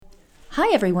Hi,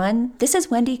 everyone. This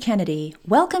is Wendy Kennedy.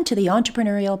 Welcome to the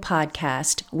Entrepreneurial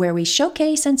Podcast, where we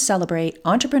showcase and celebrate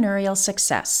entrepreneurial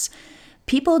success.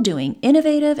 People doing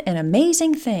innovative and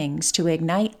amazing things to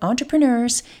ignite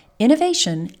entrepreneurs,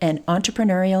 innovation, and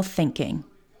entrepreneurial thinking.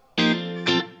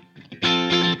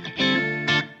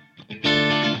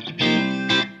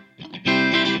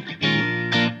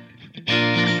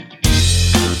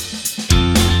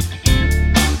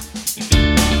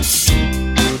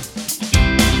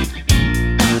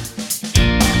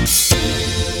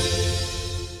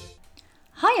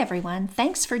 Hi, everyone.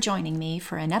 Thanks for joining me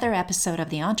for another episode of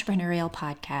the Entrepreneurial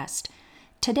Podcast.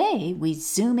 Today, we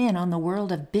zoom in on the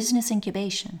world of business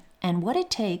incubation and what it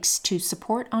takes to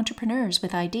support entrepreneurs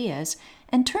with ideas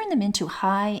and turn them into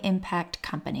high-impact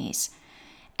companies.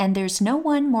 And there's no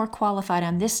one more qualified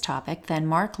on this topic than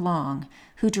Mark Long,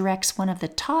 who directs one of the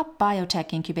top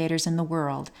biotech incubators in the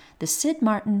world, the Sid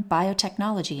Martin Biotech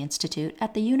Institute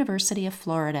at the University of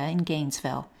Florida in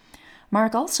Gainesville.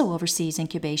 Mark also oversees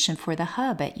incubation for the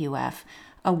Hub at UF,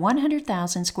 a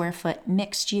 100,000 square foot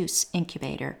mixed-use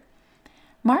incubator.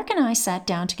 Mark and I sat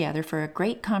down together for a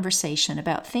great conversation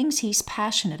about things he's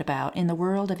passionate about in the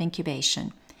world of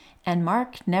incubation. And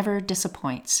Mark never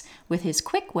disappoints with his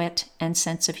quick wit and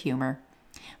sense of humor.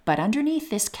 But underneath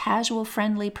this casual,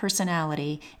 friendly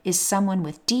personality is someone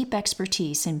with deep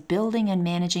expertise in building and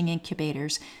managing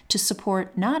incubators to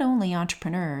support not only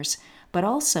entrepreneurs, but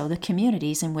also the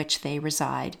communities in which they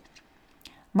reside.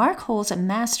 Mark holds a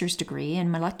master's degree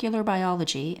in molecular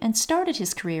biology and started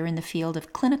his career in the field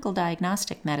of clinical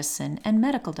diagnostic medicine and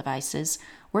medical devices,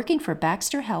 working for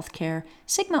Baxter Healthcare,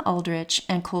 Sigma Aldrich,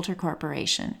 and Coulter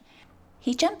Corporation.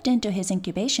 He jumped into his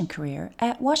incubation career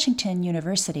at Washington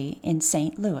University in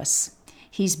St. Louis.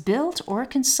 He's built or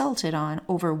consulted on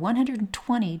over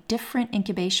 120 different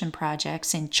incubation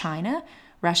projects in China,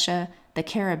 Russia, the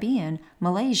Caribbean,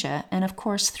 Malaysia, and of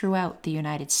course throughout the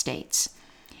United States.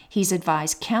 He's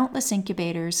advised countless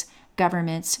incubators,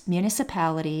 governments,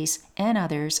 municipalities, and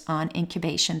others on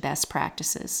incubation best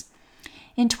practices.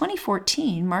 In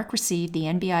 2014, Mark received the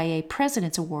NBIA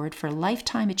President's Award for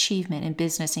Lifetime Achievement in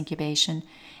Business Incubation,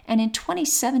 and in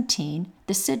 2017,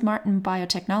 the Sid Martin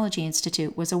Biotech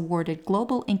Institute was awarded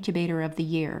Global Incubator of the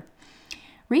Year.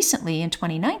 Recently, in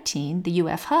 2019, the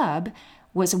UF Hub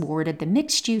was awarded the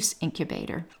Mixed Use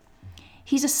Incubator.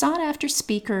 He's a sought-after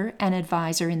speaker and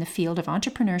advisor in the field of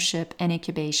entrepreneurship and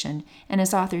incubation and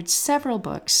has authored several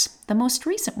books. The most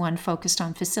recent one focused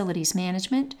on facilities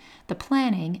management, the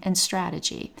planning, and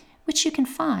strategy, which you can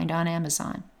find on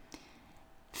Amazon.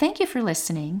 Thank you for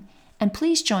listening, and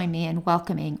please join me in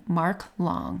welcoming Mark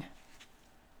Long.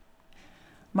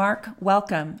 Mark,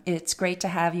 welcome. It's great to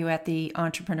have you at the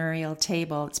entrepreneurial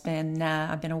table. It's been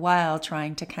a while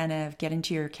trying to kind of get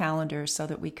into your calendar so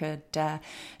that we could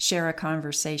share a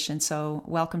conversation. So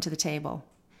welcome to the table.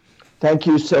 Thank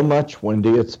you so much,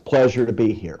 Wendy. It's a pleasure to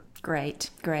be here. Great.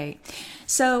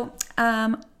 So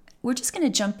we're just going to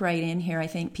jump right in here. I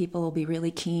think people will be really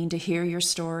keen to hear your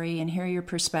story and hear your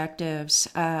perspectives.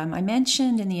 I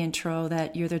mentioned in the intro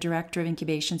that you're the Director of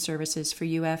Incubation Services for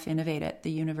UF Innovate at the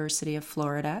University of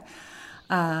Florida,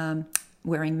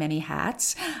 wearing many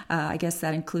hats. I guess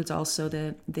that includes also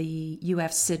the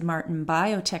UF Sid Martin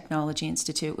Biotech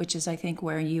Institute, which is, I think,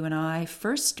 where you and I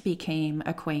first became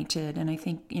acquainted. And I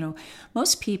think,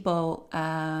 most people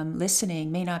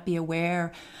listening may not be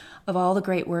aware of all the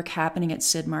great work happening at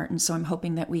Sid Martin. So I'm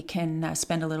hoping that we can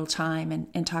spend a little time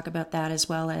and talk about that as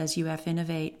well as UF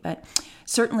Innovate. But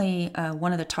certainly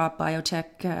one of the top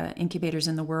biotech incubators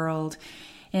in the world.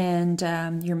 And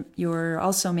you're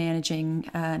also managing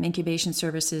incubation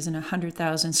services in a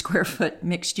 100,000 square foot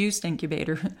mixed use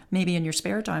incubator, maybe in your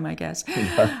spare time, I guess.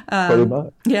 Yeah, pretty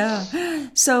much. Yeah.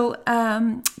 So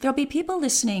there'll be people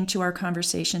listening to our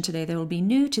conversation today that will be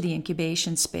new to the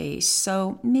incubation space.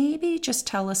 So maybe just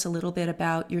tell us a little bit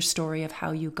about your story of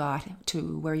how you got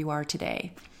to where you are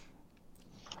today.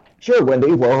 Sure,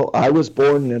 Wendy. Well, I was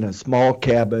born in a small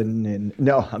cabin, and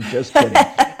no, I'm just kidding.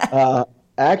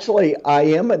 Actually, I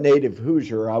am a native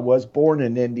Hoosier. I was born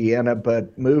in Indiana,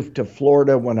 but moved to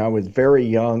Florida when I was very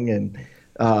young and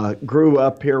grew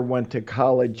up here, went to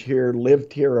college here,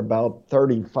 lived here about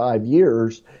 35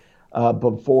 years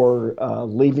before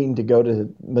leaving to go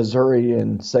to Missouri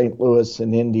and St. Louis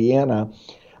and Indiana.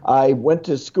 I went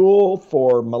to school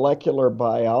for molecular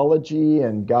biology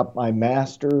and got my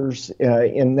master's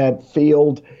in that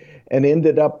field, and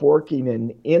ended up working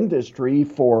in industry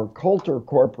for Coulter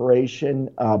Corporation,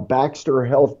 Baxter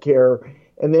Healthcare,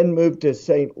 and then moved to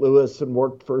St. Louis and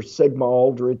worked for Sigma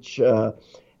Aldrich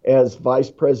as Vice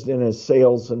President of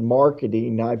Sales and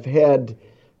Marketing. I've had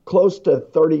close to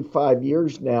 35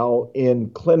 years now in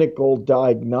clinical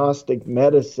diagnostic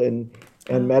medicine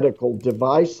and medical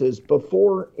devices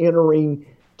before entering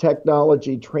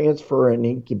technology transfer and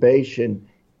incubation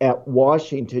at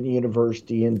Washington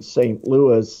University in St.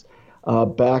 Louis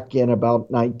back in about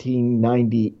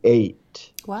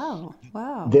 1998. Wow.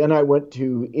 Then I went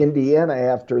to Indiana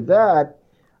after that,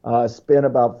 spent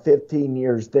about 15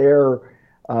 years there,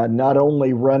 not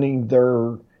only running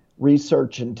their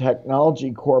Research and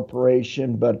Technology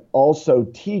Corporation, but also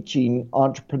teaching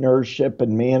entrepreneurship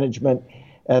and management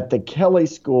at the Kelley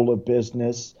School of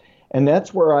Business. And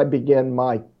that's where I began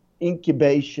my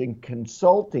incubation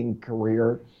consulting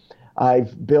career.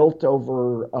 I've built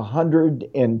over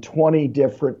 120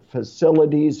 different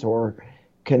facilities or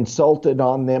consulted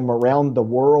on them around the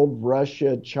world,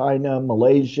 Russia, China,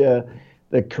 Malaysia,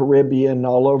 the Caribbean,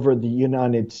 all over the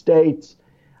United States.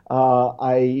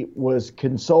 I was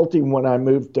consulting when I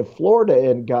moved to Florida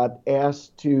and got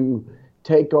asked to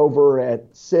take over at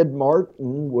Sid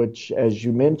Martin, which, as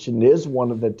you mentioned, is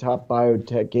one of the top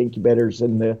biotech incubators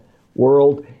in the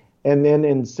world. And then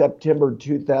in September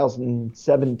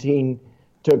 2017,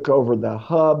 took over the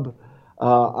hub.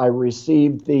 I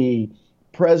received the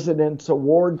President's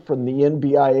Award from the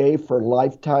NBIA for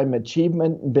Lifetime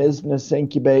Achievement in Business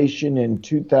Incubation in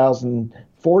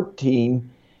 2014.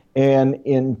 And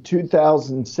in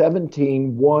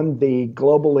 2017, won the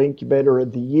Global Incubator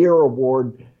of the Year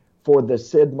Award for the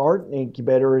Sid Martin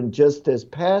Incubator. And just this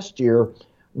past year,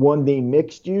 won the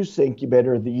Mixed Use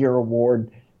Incubator of the Year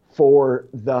Award for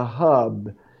the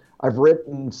Hub. I've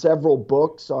written several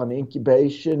books on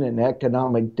incubation and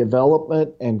economic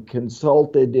development and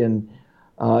consulted in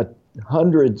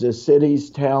hundreds of cities,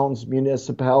 towns,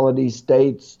 municipalities,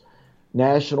 states,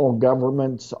 national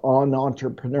governments on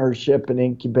entrepreneurship and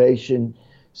incubation.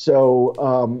 So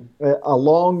a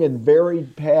long and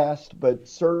varied past, but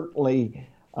certainly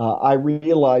I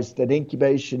realized that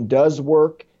incubation does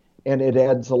work and it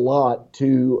adds a lot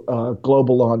to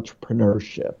global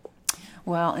entrepreneurship.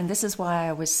 Well, and this is why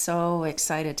I was so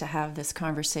excited to have this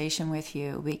conversation with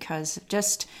you, because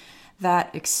just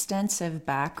that extensive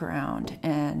background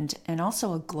and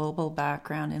also a global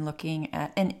background in looking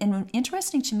at, and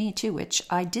interesting to me too, which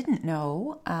I didn't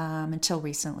know until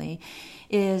recently,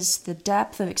 is the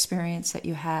depth of experience that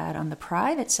you had on the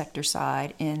private sector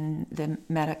side in the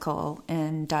medical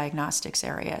and diagnostics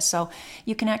area. So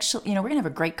you can actually, we're going to have a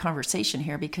great conversation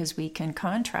here because we can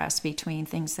contrast between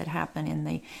things that happen in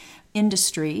the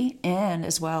industry and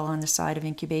as well on the side of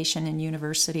incubation and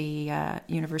university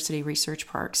research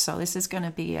parks. So this is going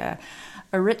to be a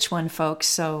rich one, folks.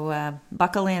 So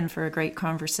buckle in for a great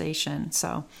conversation.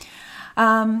 So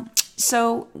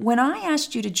when I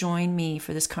asked you to join me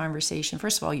for this conversation,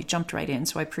 first of all, you jumped right in,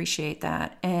 so I appreciate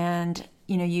that. And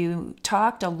you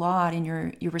talked a lot in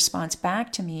your response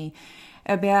back to me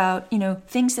about,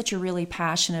 things that you're really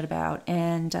passionate about.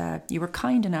 And you were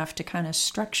kind enough to kind of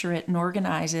structure it and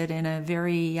organize it in a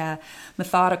very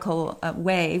methodical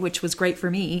way, which was great for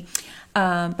me.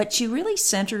 But you really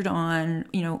centered on,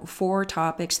 4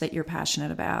 topics that you're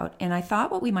passionate about. And I thought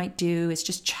what we might do is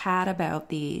just chat about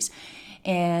these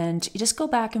and just go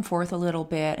back and forth a little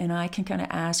bit, and I can kind of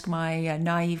ask my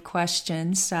naive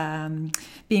questions,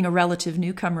 being a relative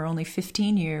newcomer, only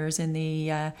 15 years in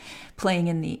the playing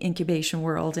in the incubation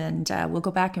world, and we'll go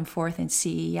back and forth and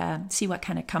see what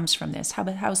kind of comes from this.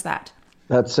 How's that?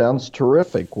 That sounds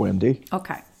terrific, Wendy.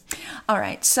 Okay. All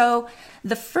right. So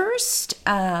the first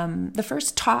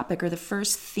topic or the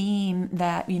first theme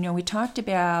that, we talked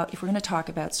about, if we're going to talk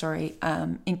about,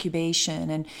 incubation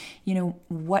and,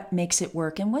 what makes it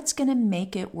work and what's going to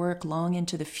make it work long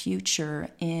into the future.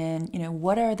 And,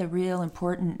 what are the real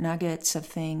important nuggets of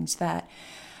things that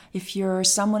if you're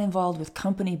someone involved with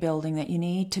company building that you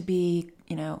need to be,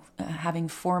 having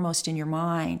foremost in your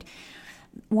mind.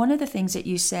 One of the things that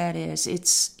you said is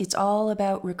it's all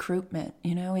about recruitment.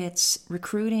 It's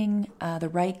recruiting the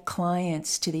right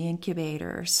clients to the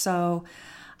incubator. So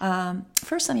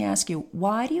first, let me ask you,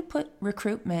 why do you put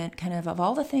recruitment, kind of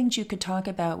all the things you could talk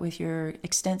about with your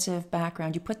extensive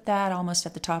background, you put that almost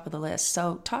at the top of the list.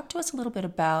 So talk to us a little bit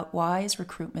about why is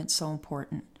recruitment so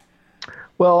important?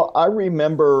 Well, I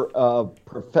remember a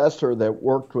professor that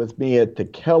worked with me at the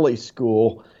Kelley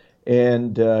School,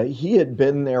 and he had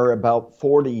been there about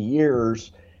 40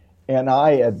 years, and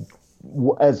I had,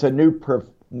 as a new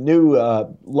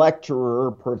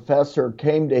lecturer, professor,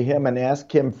 came to him and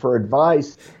asked him for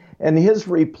advice, and his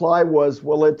reply was,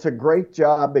 well, it's a great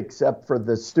job except for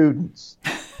the students.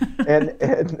 and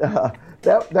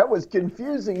that was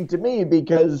confusing to me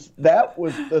because that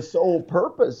was the sole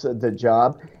purpose of the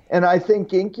job. And I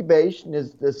think incubation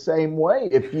is the same way.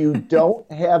 If you don't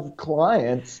have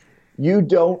clients, you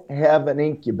don't have an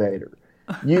incubator.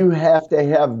 You have to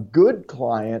have good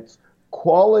clients,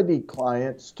 quality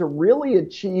clients, to really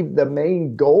achieve the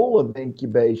main goal of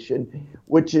incubation,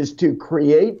 which is to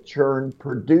create churn,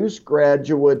 produce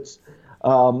graduates,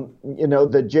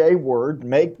 the J word,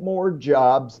 make more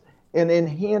jobs, and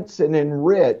enhance and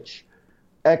enrich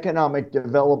economic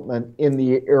development in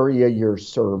the area you're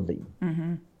serving.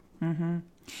 Mm-hmm. Mm-hmm.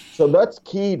 So that's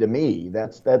key to me.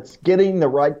 That's getting the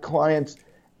right clients,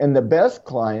 and the best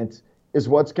clients is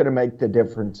what's going to make the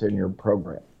difference in your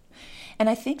program. And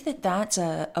I think that that's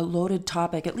a loaded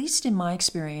topic, at least in my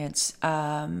experience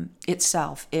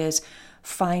itself, is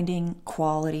finding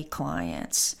quality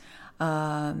clients.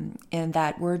 And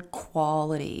that word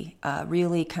quality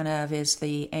really kind of is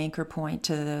the anchor point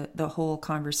to the whole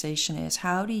conversation is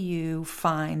how do you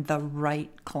find the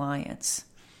right clients?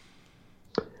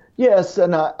 Yes,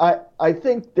 and I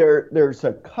think there's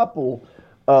a couple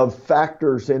of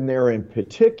factors in there in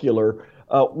particular.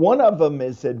 One of them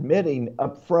is admitting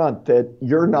up front that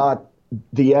you're not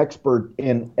the expert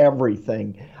in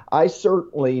everything. I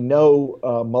certainly know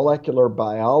molecular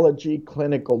biology,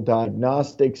 clinical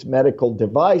diagnostics, medical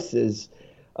devices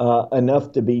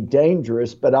enough to be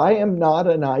dangerous, but I am not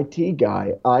an IT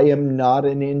guy. I am not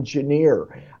an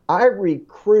engineer. I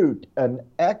recruit an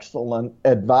excellent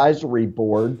advisory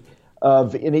board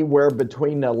of anywhere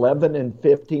between 11 and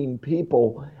 15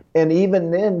 people, and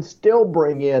even then still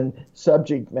bring in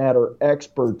subject matter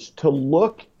experts to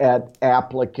look at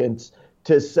applicants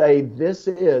to say this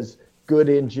is good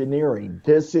engineering,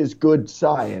 this is good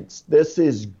science, this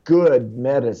is good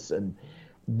medicine.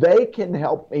 They can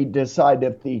help me decide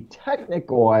if the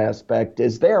technical aspect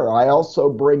is there. I also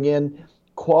bring in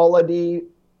quality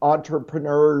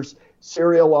entrepreneurs,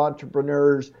 serial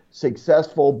entrepreneurs,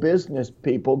 successful business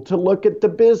people to look at the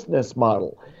business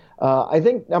model. I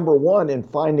think number one in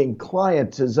finding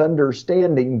clients is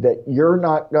understanding that you're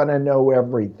not going to know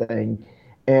everything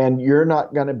and you're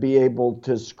not going to be able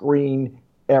to screen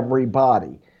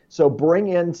everybody. So bring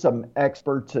in some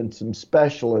experts and some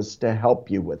specialists to help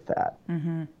you with that.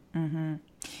 Mm-hmm. Mm-hmm.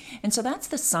 And so that's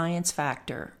the science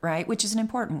factor, right? Which is an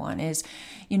important one, is,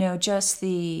 just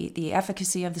the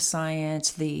efficacy of the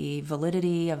science, the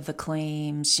validity of the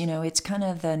claims, it's kind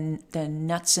of the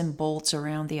nuts and bolts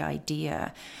around the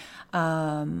idea.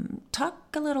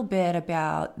 Talk a little bit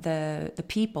about the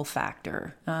people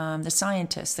factor, the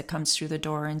scientist that comes through the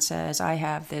door and says, I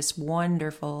have this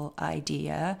wonderful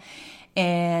idea,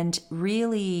 and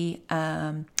really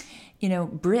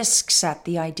brisks at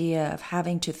the idea of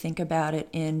having to think about it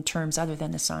in terms other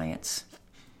than the science.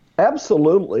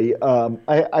 Absolutely.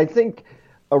 I think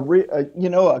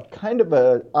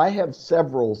I have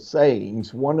several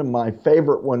sayings. One of my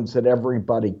favorite ones that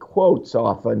everybody quotes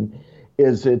often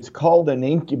is it's called an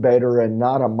incubator and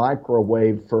not a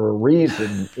microwave for a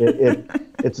reason.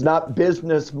 It's not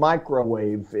business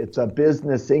microwave. It's a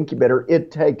business incubator.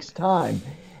 It takes time.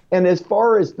 And as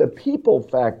far as the people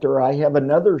factor, I have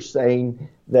another saying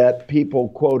that people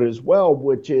quote as well,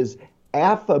 which is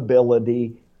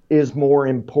affability is more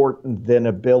important than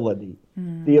ability.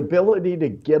 The ability to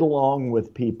get along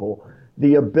with people,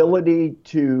 the ability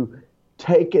to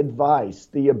take advice,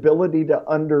 the ability to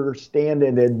understand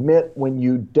and admit when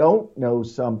you don't know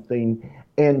something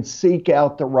and seek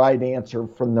out the right answer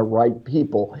from the right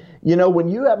people. When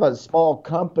you have a small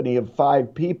company of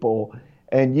 5 people,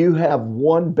 and you have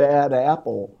one bad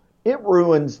apple, it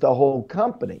ruins the whole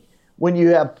company. When you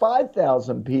have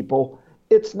 5,000 people,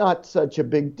 it's not such a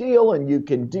big deal, and you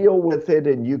can deal with it,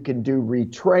 and you can do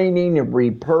retraining and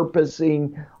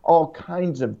repurposing, all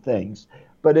kinds of things.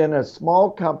 But in a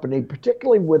small company,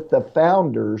 particularly with the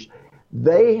founders,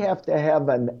 they have to have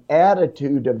an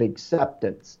attitude of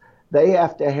acceptance. They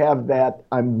have to have that,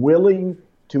 I'm willing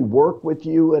to work with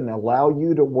you and allow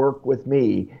you to work with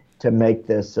me to make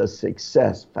this a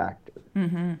success factor.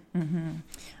 Mm-hmm, mm-hmm.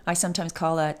 I sometimes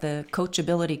call that the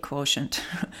coachability quotient.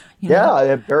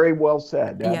 Very well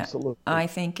said. Absolutely. Yeah, I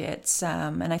think it's,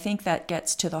 and I think that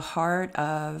gets to the heart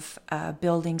of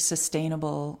building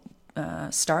sustainable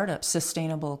startups,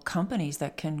 sustainable companies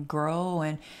that can grow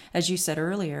and, as you said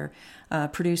earlier,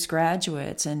 produce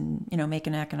graduates and make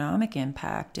an economic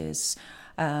impact. Is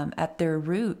at their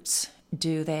roots.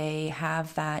 Do they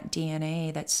have that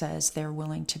DNA that says they're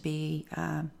willing to be,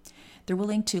 they're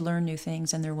willing to learn new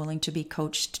things and they're willing to be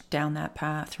coached down that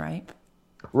path, right?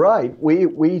 Right.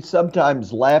 We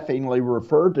sometimes laughingly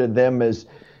refer to them as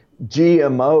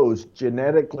GMOs,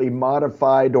 genetically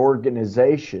modified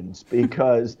organizations,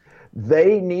 because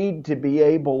they need to be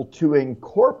able to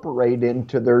incorporate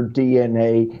into their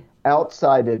DNA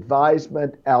outside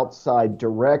advisement, outside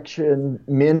direction,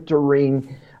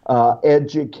 mentoring,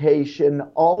 education,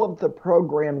 all of the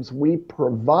programs we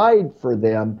provide for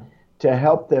them to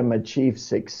help them achieve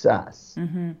success.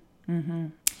 Mm-hmm. Mm-hmm.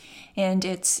 And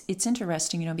it's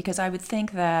interesting, because I would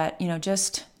think that,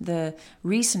 just the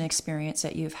recent experience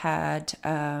that you've had,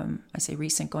 I say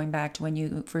recent, going back to when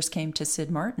you first came to Sid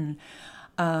Martin,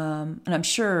 and I'm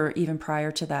sure even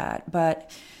prior to that, but,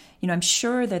 I'm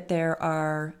sure that there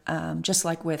are, just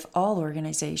like with all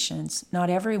organizations, not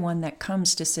everyone that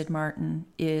comes to Sid Martin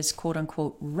is quote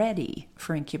unquote ready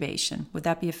for incubation. Would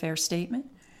that be a fair statement?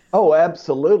 Oh,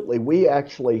 absolutely. We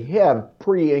actually have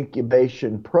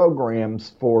pre-incubation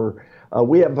programs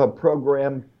we have a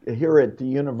program here at the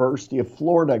University of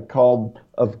Florida called,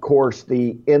 of course,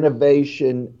 the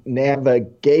Innovation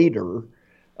Navigator,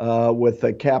 with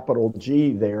a capital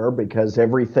G there because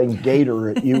everything Gator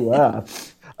at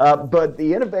UF. But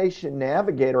the Innovation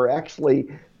Navigator actually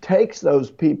takes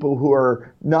those people who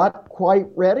are not quite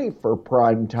ready for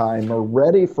prime time or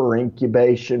ready for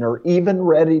incubation or even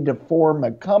ready to form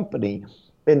a company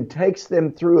and takes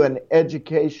them through an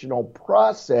educational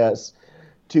process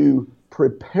to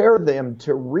prepare them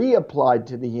to reapply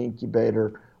to the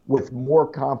incubator with more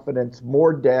confidence,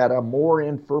 more data, more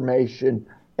information,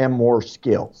 and more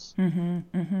skills. Mm-hmm,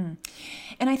 mm-hmm.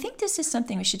 And I think this is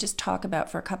something we should just talk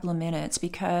about for a couple of minutes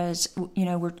because,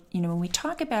 when we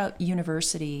talk about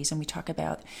universities and we talk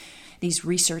about these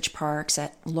research parks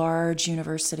at large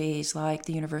universities like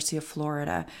the University of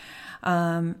Florida,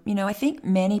 I think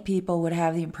many people would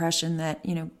have the impression that,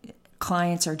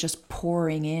 clients are just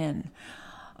pouring in.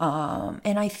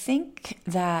 And I think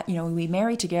that, we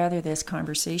marry together this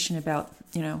conversation about,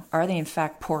 are they in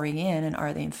fact pouring in and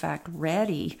are they in fact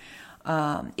ready?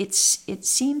 It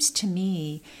seems to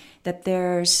me that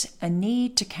there's a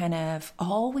need to kind of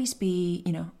always be,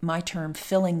 my term,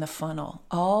 filling the funnel,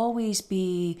 always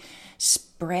be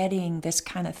spreading this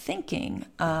kind of thinking,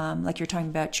 like you're talking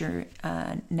about your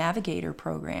Navigator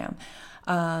program.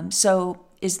 So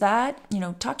is that,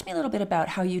 talk to me a little bit about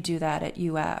how you do that at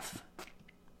UF.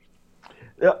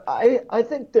 I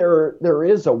think there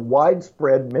is a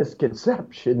widespread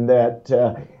misconception that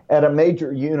at a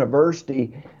major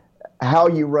university, how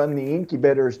you run the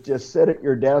incubators, just sit at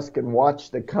your desk and watch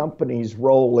the companies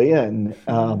roll in.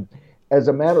 As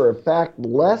a matter of fact,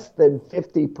 less than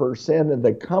 50% of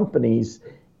the companies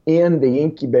in the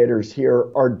incubators here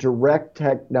are direct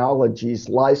technologies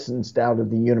licensed out of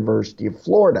the University of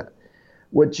Florida,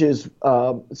 which is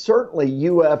certainly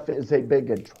UF is a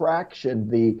big attraction.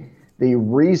 The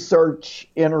research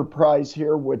enterprise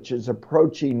here, which is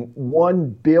approaching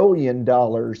 $1 billion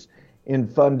in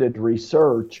funded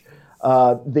research,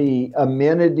 the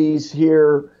amenities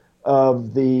here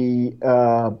of the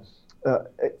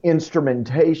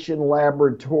instrumentation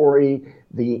laboratory,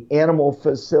 the animal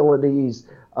facilities,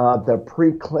 the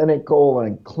preclinical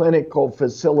and clinical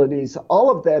facilities,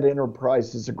 all of that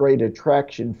enterprise is a great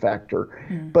attraction factor.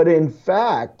 But in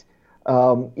fact,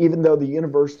 even though the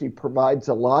university provides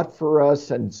a lot for us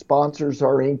and sponsors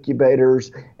our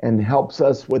incubators and helps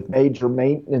us with major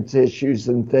maintenance issues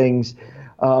and things,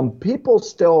 people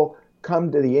still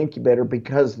come to the incubator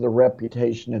because of the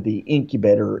reputation of the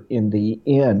incubator in the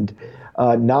end,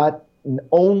 not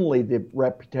only the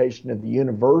reputation of the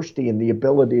university and the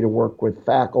ability to work with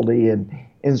faculty and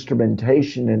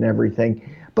instrumentation and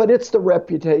everything, but it's the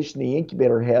reputation the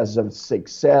incubator has of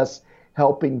success,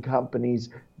 helping companies,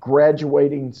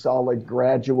 graduating solid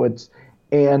graduates,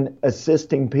 and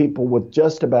assisting people with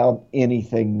just about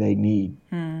anything they need.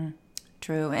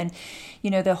 True. And,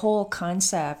 the whole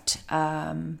concept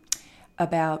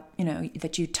about,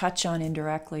 that you touch on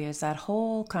indirectly is that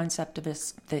whole concept of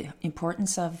the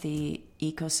importance of the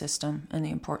ecosystem and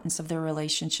the importance of the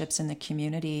relationships in the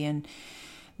community and,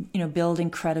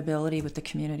 building credibility with the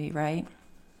community, right?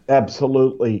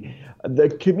 Absolutely. The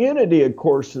community, of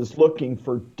course, is looking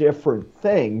for different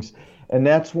things, and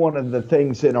that's one of the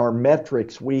things in our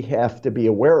metrics we have to be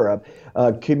aware of.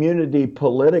 Community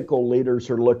political leaders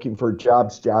are looking for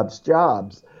jobs, jobs,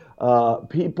 jobs.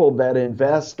 People that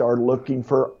invest are looking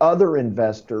for other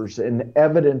investors and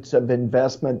evidence of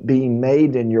investment being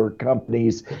made in your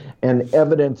companies and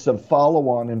evidence of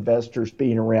follow-on investors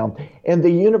being around. And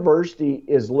the university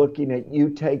is looking at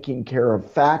you taking care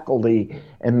of faculty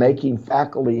and making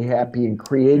faculty happy and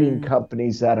creating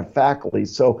companies out of faculty.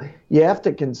 So you have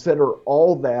to consider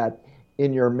all that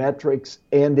in your metrics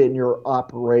and in your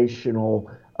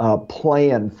operational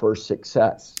plan for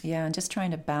success. Yeah, and just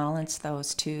trying to balance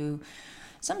those two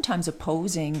sometimes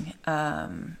opposing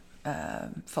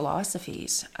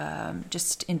philosophies,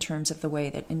 just in terms of the way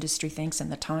that industry thinks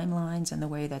and the timelines and the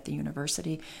way that the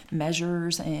university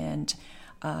measures and,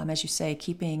 as you say,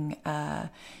 keeping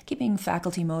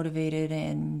faculty motivated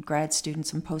and grad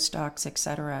students and postdocs, et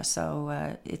cetera.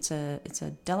 So it's a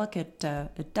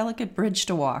delicate bridge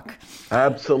to walk.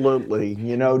 Absolutely.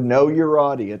 Know your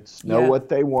audience, know what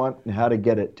they want and how to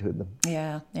get it to them.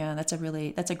 Yeah. That's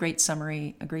a great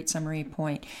summary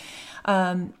point.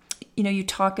 You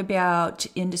talk about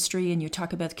industry and you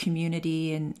talk about the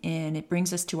community, and it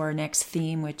brings us to our next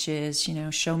theme, which is,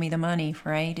 show me the money,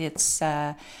 right? It's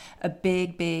a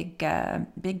big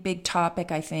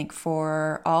topic, I think,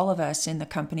 for all of us in the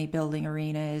company building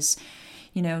arena is,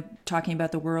 talking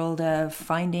about the world of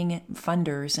finding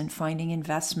funders and finding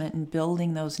investment and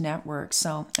building those networks.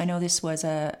 So I know this was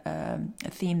a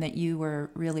theme that you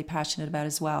were really passionate about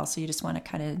as well. So you just want to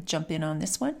kind of jump in on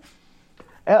this one?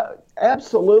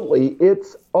 Absolutely.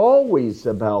 It's always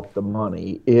about the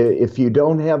money. If you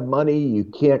don't have money, you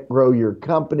can't grow your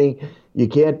company. You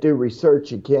can't do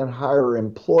research. You can't hire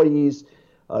employees.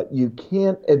 You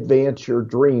can't advance your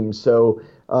dreams. So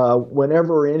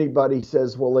whenever anybody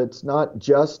says, well, it's not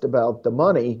just about the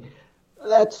money,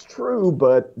 that's true,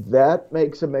 but that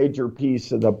makes a major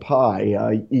piece of the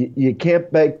pie. You can't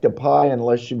bake the pie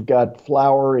unless you've got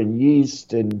flour and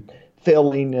yeast and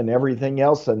filling and everything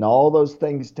else, and all those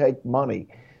things take money.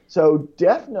 So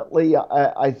definitely,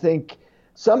 I think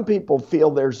some people feel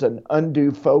there's an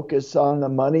undue focus on the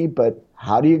money, but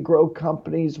how do you grow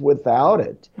companies without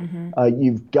it? Mm-hmm.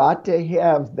 You've got to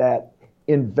have that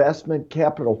investment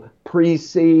capital,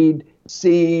 pre-seed,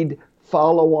 seed,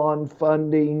 follow-on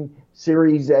funding,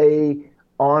 Series A,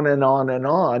 on and on and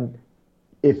on.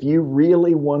 If you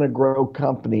really want to grow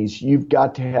companies, you've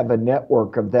got to have a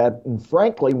network of that. And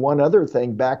frankly, one other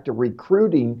thing, back to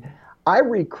recruiting, I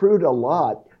recruit a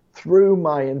lot through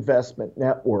my investment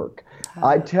network.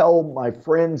 I tell my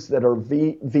friends that are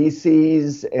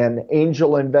VCs and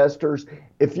angel investors,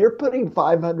 if you're putting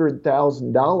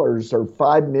 $500,000 or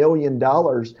 $5 million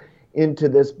into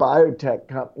this biotech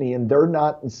company and they're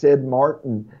not in Sid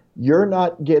Martin, you're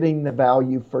not getting the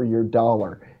value for your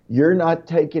dollar. You're not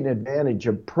taking advantage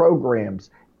of programs,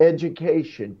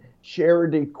 education,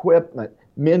 shared equipment,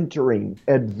 mentoring,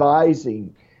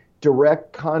 advising,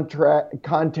 direct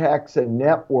contacts and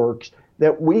networks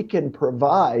that we can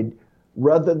provide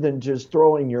rather than just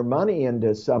throwing your money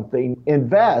into something.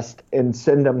 Invest and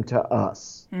send them to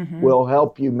us. Mm-hmm. We'll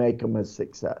help you make them a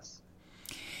success.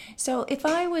 So if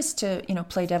I was to,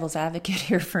 play devil's advocate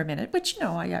here for a minute, which,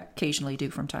 I occasionally do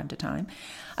from time to time,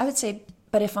 I would say,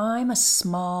 but if I'm a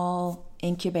small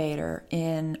incubator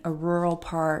in a rural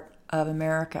part of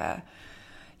America,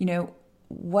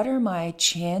 what are my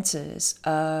chances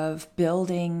of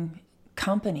building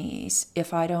companies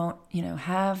if I don't,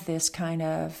 have this kind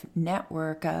of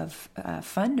network of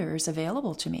funders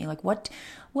available to me? Like, what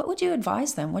would you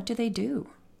advise them? What do they do?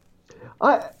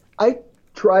 I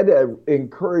try to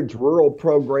encourage rural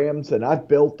programs, and I've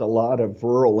built a lot of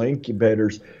rural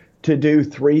incubators, to do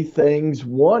three things.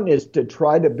 One is to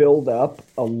try to build up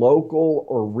a local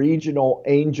or regional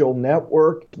angel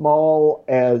network, small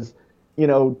as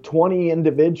 20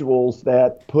 individuals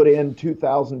that put in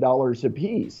 $2,000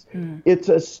 apiece. Mm. It's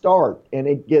a start and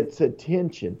it gets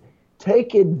attention.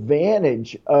 Take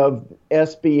advantage of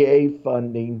SBA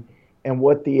funding and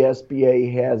what the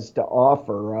SBA has to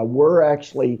offer. We're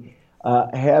actually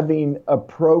having a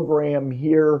program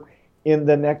here in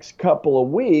the next couple of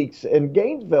weeks. And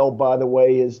Gainesville, by the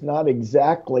way, is not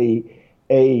exactly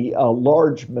a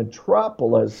large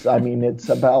metropolis. I mean, it's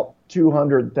about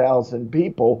 200,000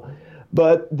 people.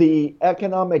 But the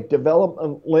economic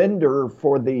development lender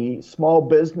for the Small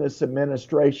Business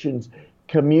Administration's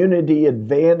Community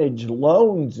Advantage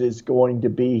Loans is going to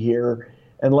be here.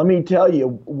 And let me tell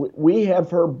you, we have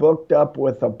her booked up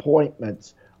with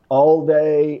appointments all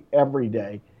day, every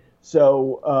day.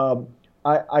 So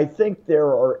I think there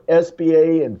are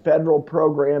SBA and federal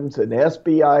programs and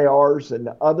SBIRs and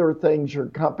other things for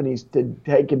companies to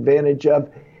take advantage of.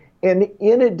 And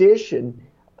in addition,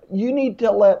 you need to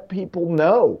let people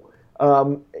know.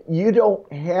 You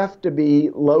don't have to be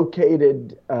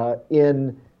located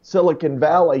in Silicon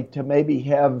Valley to maybe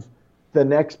have the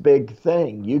next big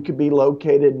thing. You could be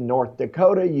located in North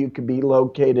Dakota. You could be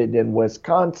located in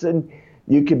Wisconsin.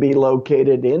 You could be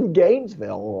located in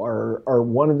Gainesville or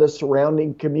one of the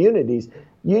surrounding communities.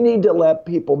 You need to let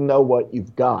people know what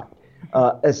you've got.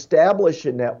 Establish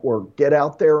a network. Get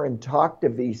out there and talk to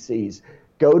VCs.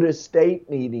 Go to state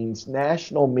meetings,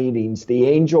 national meetings, the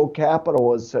Angel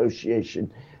Capital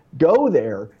Association. Go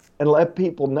there and let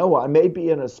people know I may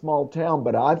be in a small town,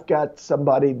 but I've got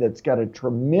somebody that's got a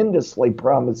tremendously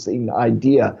promising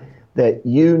idea that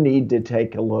you need to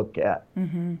take a look at.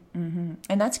 And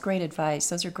that's great advice.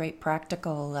 Those are great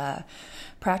practical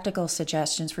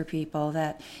suggestions for people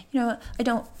that, I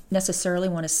don't necessarily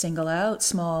want to single out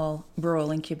small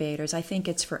rural incubators. I think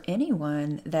it's for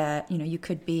anyone that, you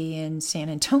could be in San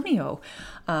Antonio.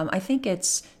 I think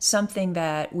it's something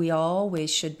that we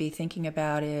always should be thinking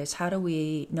about is how do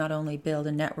we not only build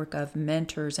a network of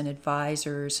mentors and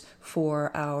advisors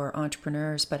for our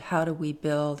entrepreneurs, but how do we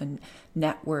build a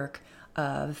network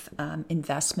of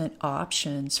investment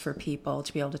options for people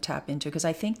to be able to tap into? Because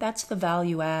I think that's the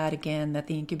value add, again, that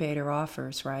the incubator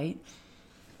offers, right?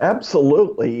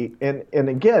 Absolutely. And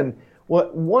again,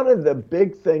 one of the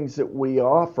big things that we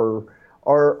offer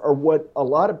are what a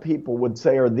lot of people would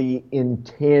say are the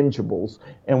intangibles.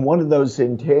 And one of those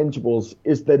intangibles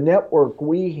is the network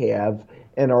we have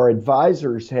and our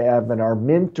advisors have and our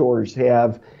mentors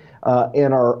have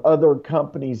and our other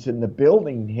companies in the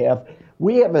building have.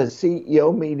 We have a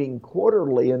CEO meeting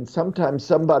quarterly, and sometimes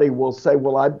somebody will say,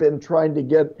 well, I've been trying to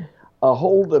get a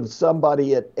hold of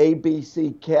somebody at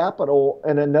ABC Capital,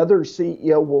 and another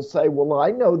CEO will say, well,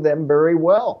 I know them very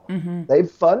well.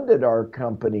 They've funded our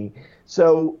company.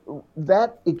 So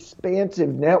that expansive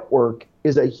network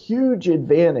is a huge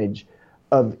advantage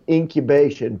of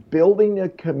incubation. Building a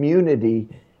community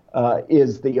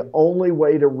is the only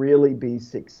way to really be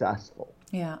successful.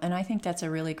 Yeah, and I think that's a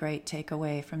really great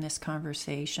takeaway from this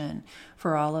conversation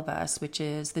for all of us, which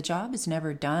is the job is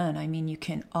never done. I mean, you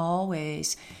can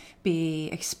always be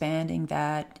expanding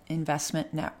that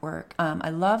investment network. I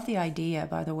love the idea,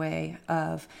 by the way,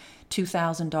 of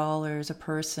 $2,000 a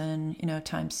person,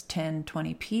 times 10,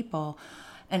 20 people,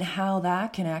 and how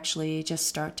that can actually just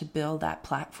start to build that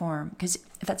platform, because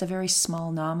that's a very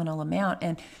small nominal amount.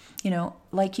 And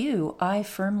like you, I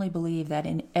firmly believe that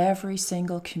in every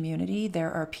single community,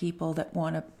 there are people that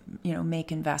want to,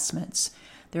 make investments.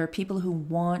 There are people who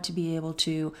want to be able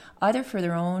to, either for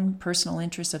their own personal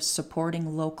interest of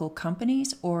supporting local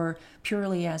companies or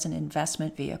purely as an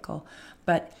investment vehicle.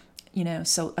 But,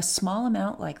 so a small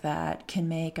amount like that can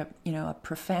make a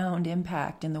profound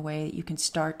impact in the way that you can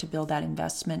start to build that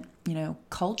investment,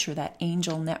 culture, that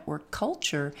angel network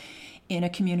culture in a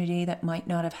community that might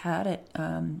not have had it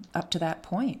up to that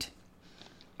point.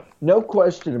 No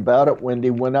question about it, Wendy.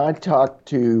 When I talk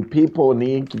to people in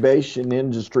the incubation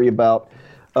industry about,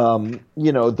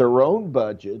 their own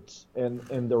budgets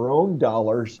and their own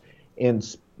dollars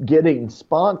and getting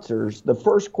sponsors, the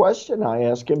first question I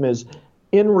ask them is,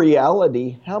 in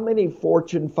reality, how many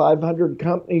Fortune 500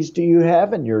 companies do you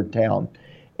have in your town?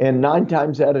 And 9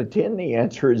 times out of 10, the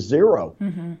answer is 0.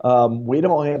 We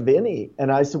don't have any.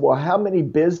 And I said, well, how many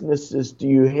businesses do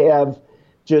you have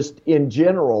just in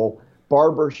general?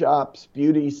 Barbershops,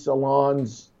 beauty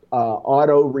salons,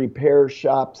 auto repair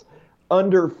shops,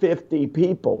 under 50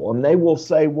 people. And they will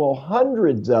say, well,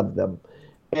 hundreds of them.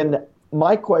 And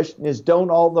my question is, don't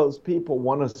all those people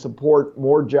want to support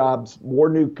more jobs, more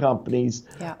new companies,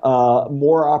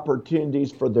 more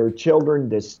opportunities for their children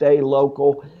to stay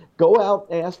local? Go out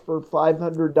and ask for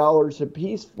 $500 a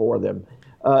piece for them.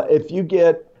 If you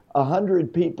get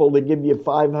 100 people to give you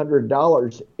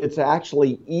 $500, it's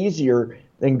actually easier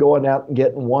than going out and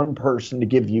getting one person to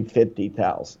give you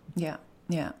 $50,000.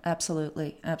 Yeah,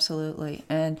 absolutely.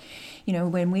 And,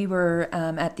 when we were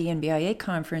at the NBIA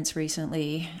conference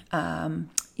recently,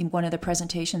 one of the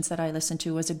presentations that I listened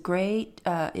to was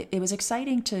it was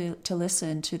exciting to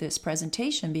listen to this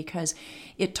presentation because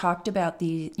it talked about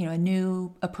the, a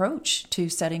new approach to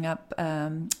setting up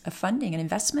a funding, an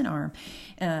investment arm.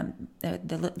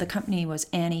 The company was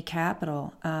Annie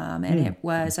Capital, and it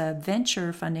was a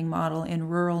venture funding model in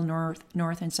rural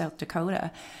North and South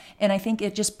Dakota. And I think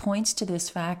it just points to this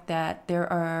fact that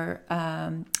there are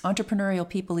entrepreneurial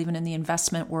people, even in the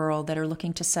investment world, that are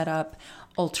looking to set up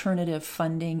alternative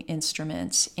funding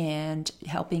instruments and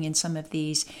helping in some of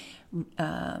these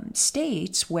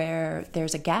states where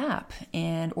there's a gap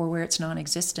or where it's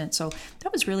non-existent. So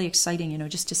that was really exciting,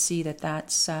 just to see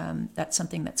that's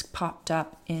something that's popped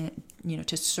up in,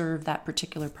 to serve that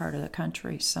particular part of the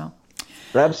country. So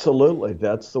absolutely,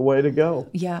 that's the way to go.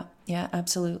 Yeah,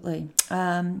 absolutely.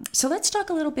 So let's talk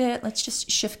a little bit, let's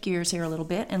just shift gears here a little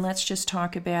bit, and let's just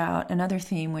talk about another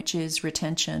theme, which is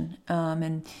retention.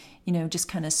 And just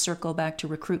kind of circle back to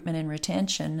recruitment and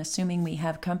retention, assuming we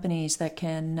have companies that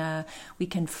we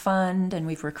can fund and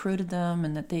we've recruited them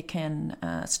and that they can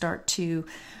start to,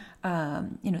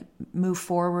 move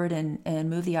forward and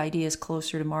move the ideas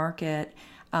closer to market.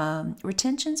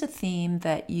 Retention's a theme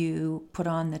that you put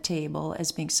on the table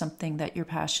as being something that you're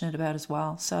passionate about as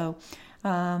well. So,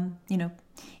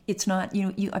 it's not,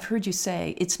 I've heard you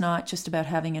say it's not just about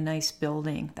having a nice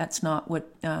building. That's not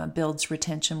what builds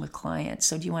retention with clients.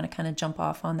 So do you want to kind of jump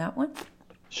off on that one?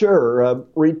 Sure.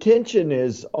 Retention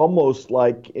is almost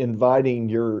like inviting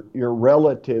your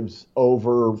relatives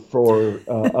over for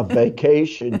a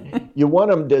vacation. You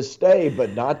want them to stay,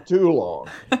 but not too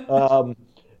long.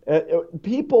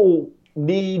 People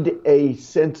need a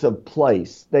sense of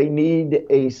place. They need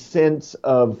a sense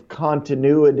of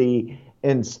continuity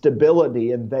and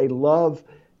stability, and they love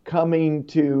coming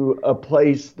to a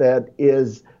place that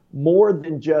is more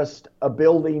than just a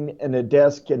building and a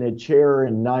desk and a chair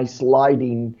and nice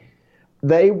lighting.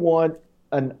 They want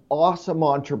an awesome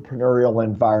entrepreneurial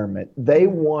environment. They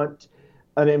want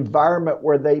an environment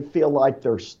where they feel like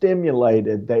they're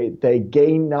stimulated, they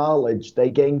gain knowledge,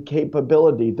 they gain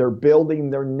capability, they're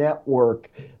building their network,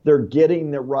 they're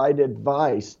getting the right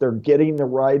advice, they're getting the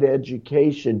right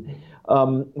education.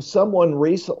 Someone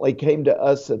recently came to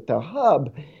us at the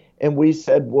Hub and we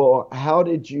said, well, how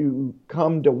did you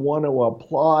come to want to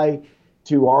apply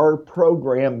to our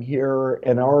program here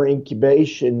in our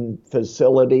incubation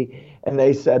facility? And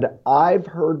they said, I've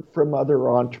heard from other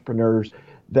entrepreneurs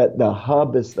that the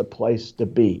Hub is the place to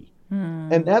be.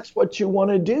 And that's what you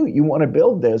want to do. You want to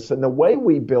build this. And the way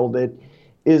we build it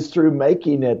is through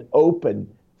making it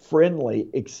open, friendly,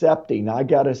 accepting. I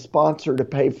got a sponsor to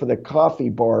pay for the coffee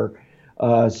bar,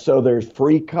 so there's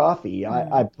free coffee.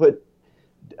 I put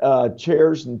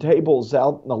chairs and tables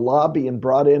out in the lobby and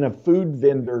brought in a food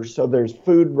vendor, so there's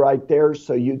food right there,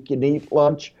 so you can eat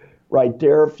lunch right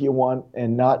there if you want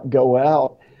and not go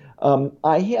out.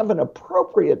 I have an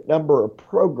appropriate number of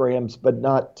programs, but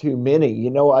not too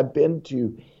many. I've been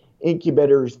to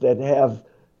incubators that have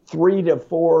 3 to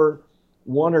 4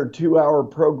 1 or 2 hour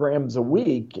programs a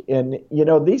week. And,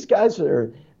 these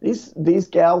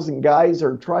gals and guys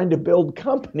are trying to build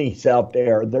companies out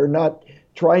there. They're not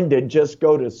trying to just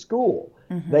go to school.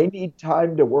 Mm-hmm. They need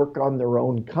time to work on their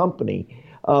own company.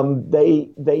 They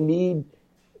need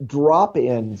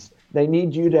drop-ins. They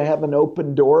need you to have an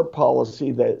open door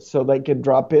policy so they can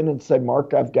drop in and say,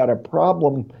 Mark, I've got a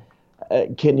problem.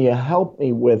 Can you help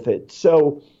me with it?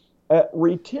 So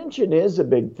retention is a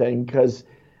big thing because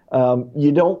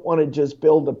you don't want to just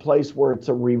build a place where it's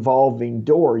a revolving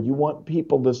door. You want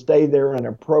people to stay there an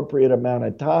appropriate amount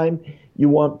of time. You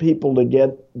want people to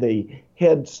get the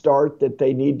head start that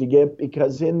they need to get,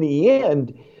 because in the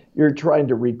end, you're trying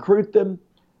to recruit them,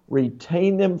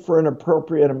 retain them for an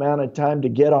appropriate amount of time to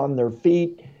get on their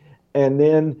feet, and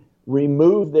then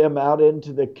remove them out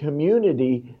into the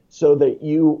community so that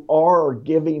you are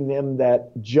giving them that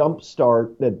jump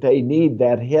start that they need,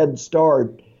 that head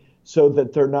start, so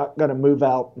that they're not going to move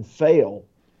out and fail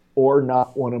or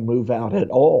not want to move out at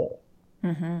all.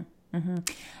 Mm-hmm. Mm-hmm.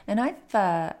 And I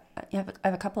have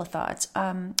a couple of thoughts.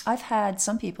 I've had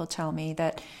some people tell me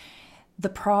that the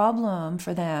problem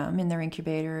for them in their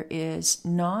incubator is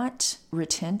not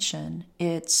retention,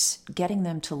 it's getting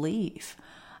them to leave.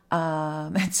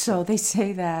 And so they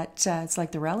say that it's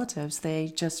like the relatives,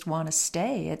 they just want to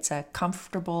stay. It's a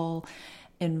comfortable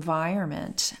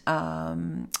environment.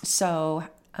 So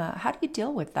how do you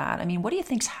deal with that? I mean, what do you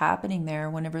think's happening there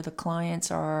whenever the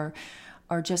clients are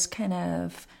just kind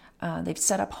of, they've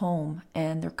set up home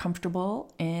and they're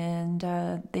comfortable and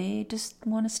they just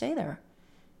want to stay there?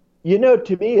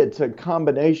 To me, it's a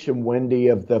combination, Wendy,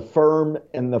 of the firm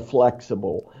and the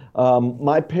flexible.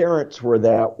 My parents were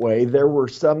that way. There were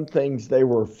some things they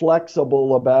were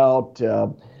flexible about,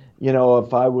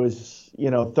 if I was,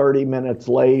 30 minutes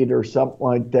late or something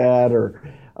like that, or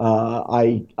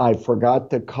I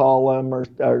forgot to call them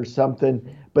or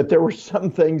something. But there were some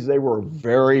things they were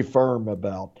very firm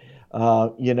about.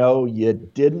 You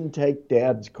didn't take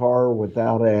Dad's car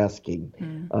without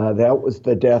asking. That was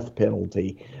the death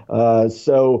penalty.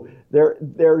 So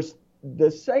there's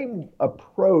the same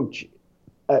approach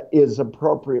is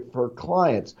appropriate for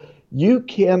clients. You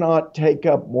cannot take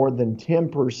up more than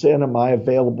 10% of my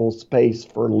available space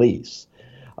for lease.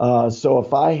 So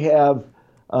if I have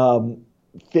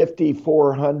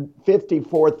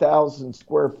 54,000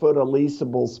 square foot of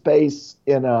leasable space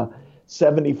in a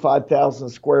 75,000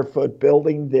 square foot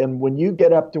building, then when you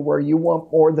get up to where you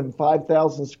want more than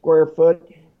 5,000 square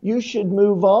foot, you should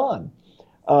move on.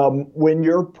 When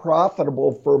you're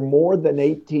profitable for more than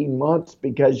 18 months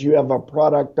because you have a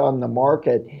product on the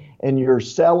market and you're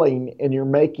selling and you're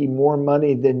making more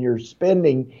money than you're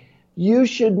spending, you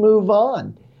should move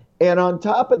on. And on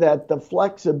top of that, the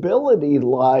flexibility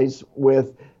lies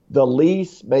with the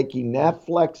lease, making that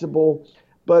flexible,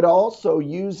 but also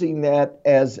using that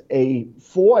as a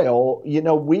foil.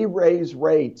 We raise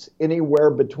rates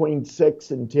anywhere between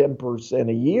 6 and 10%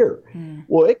 a year.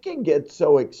 Well, it can get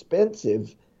so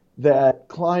expensive that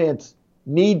clients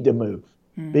need to move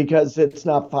because it's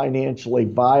not financially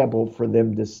viable for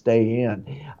them to stay in.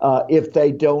 If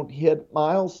they don't hit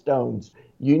milestones,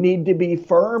 you need to be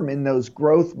firm in those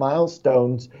growth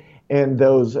milestones and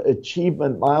those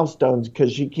achievement milestones,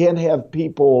 because you can't have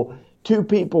two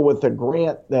people with a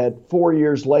grant that 4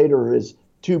 years later is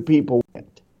two people.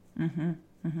 Mm-hmm,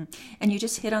 mm-hmm. And you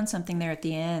just hit on something there at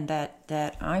the end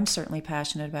that I'm certainly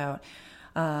passionate about,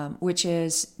 which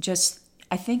is just,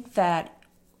 I think that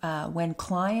when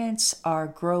clients are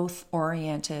growth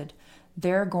oriented,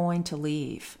 they're going to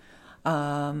leave.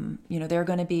 They're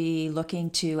going to be looking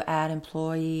to add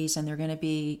employees, and they're going to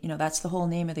be, that's the whole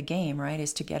name of the game, right?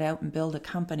 Is to get out and build a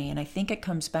company. And I think it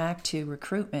comes back to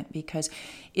recruitment, because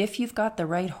if you've got the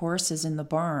right horses in the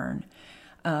barn,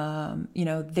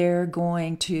 they're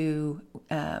going to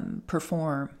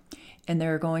perform, and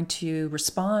they're going to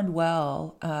respond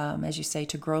well, as you say,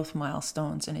 to growth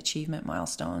milestones and achievement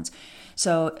milestones.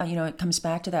 So, it comes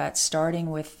back to that,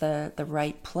 starting with the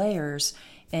right players.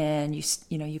 And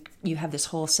you have this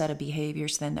whole set of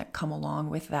behaviors then that come along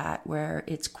with that, where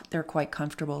they're quite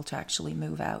comfortable to actually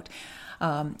move out.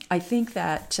 I think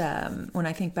that when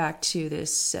I think back to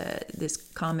this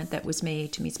comment that was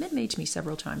made to me, it's been made to me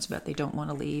several times about they don't want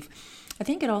to leave. I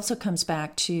think it also comes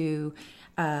back to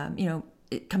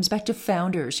it comes back to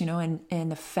founders,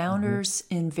 and the founders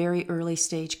in very early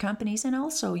stage companies. And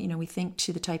also, we think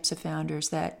to the types of founders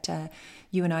that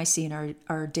you and I see in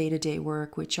our day-to-day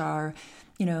work, which are,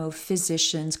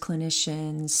 physicians,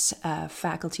 clinicians,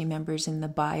 faculty members in the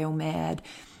biomed.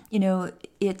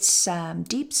 It's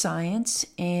deep science,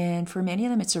 and for many of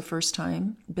them, it's their first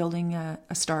time building a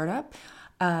startup.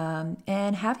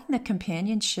 And having the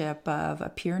companionship of a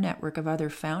peer network of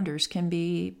other founders can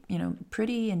be,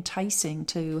 pretty enticing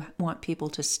to want people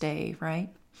to stay, right?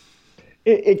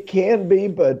 It can be,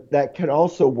 but that can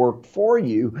also work for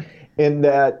you in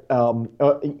that,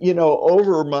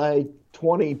 over my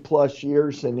 20 plus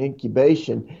years in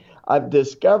incubation, I've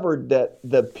discovered that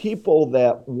the people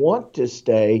that want to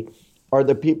stay are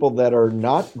the people that are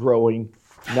not growing,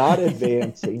 not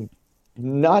advancing,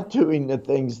 not doing the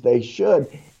things they should,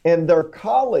 and their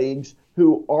colleagues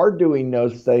who are doing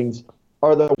those things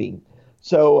are the.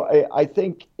 So I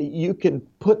think you can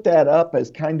put that up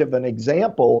as kind of an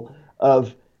example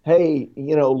of, hey,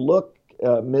 look,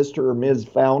 Mr. or Ms.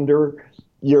 Founder,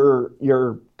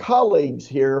 your colleagues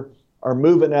here are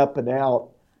moving up and out.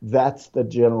 That's the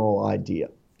general idea.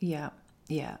 Yeah.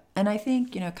 Yeah. And I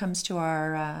think, it comes to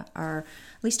our at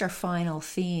least our final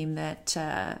theme that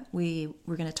we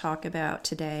were going to talk about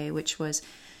today, which was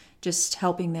just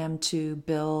helping them to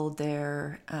build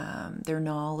their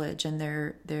knowledge and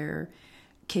their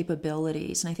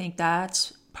capabilities. And I think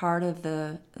that's part of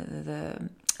the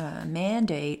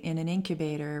mandate in an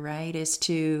incubator, right, is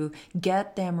to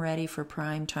get them ready for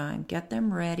prime time, get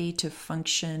them ready to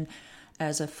function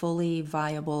as a fully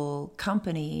viable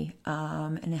company,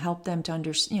 and help them to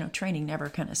understand, training never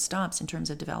kind of stops in terms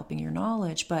of developing your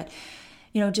knowledge, but,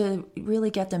 to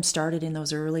really get them started in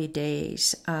those early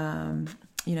days. And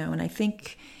I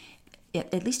think,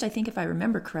 at least I think if I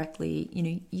remember correctly,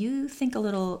 you think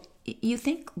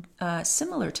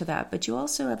similar to that, but you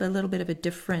also have a little bit of a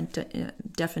different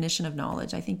definition of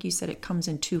knowledge. I think you said it comes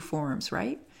in two forms,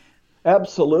 right?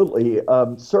 Absolutely.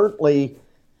 Certainly,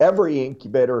 every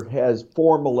incubator has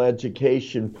formal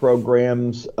education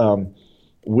programs.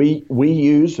 We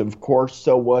use, of course,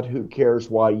 So What, Who Cares,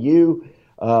 Why You.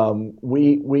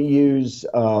 We use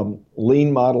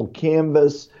Lean Model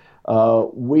Canvas.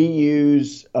 We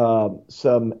use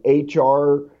some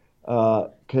HR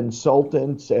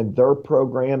consultants and their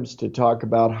programs to talk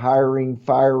about hiring,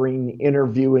 firing,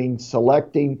 interviewing,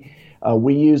 selecting.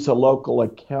 We use a local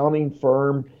accounting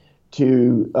firm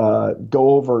to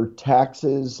go over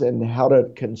taxes and how to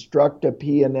construct a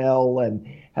P&L and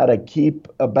how to keep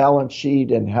a balance sheet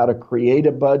and how to create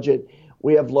a budget.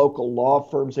 We have local law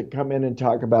firms that come in and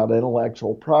talk about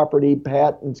intellectual property,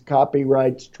 patents,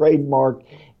 copyrights, trademark,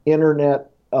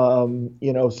 internet,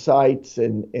 sites,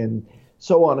 and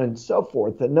so on and so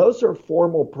forth. And those are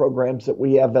formal programs that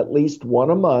we have at least one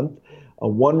a month,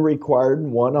 one required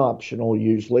and one optional,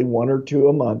 usually one or two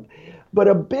a month. But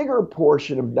a bigger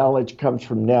portion of knowledge comes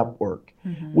from network.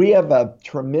 Mm-hmm. We have a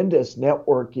tremendous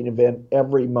networking event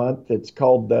every month. It's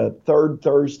called the Third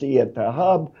Thursday at the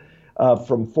Hub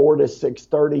from 4 to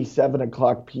 6:30, 7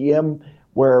 o'clock p.m.,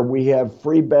 where we have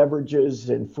free beverages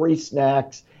and free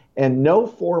snacks and no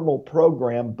formal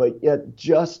program, but yet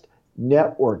just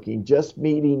networking, just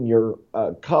meeting your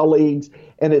colleagues.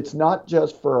 And it's not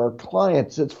just for our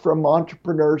clients, it's from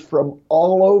entrepreneurs from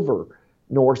all over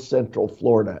North Central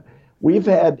Florida. We've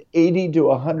had 80 to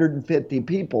 150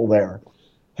 people there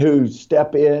who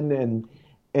step in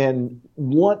and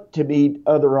want to meet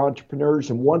other entrepreneurs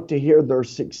and want to hear their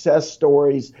success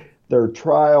stories, their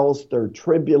trials, their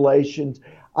tribulations.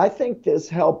 I think this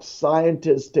helps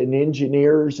scientists and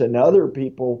engineers and other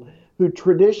people who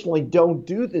traditionally don't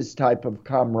do this type of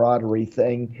camaraderie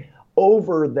thing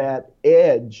over that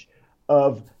edge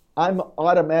of I'm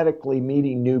automatically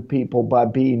meeting new people by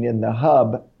being in the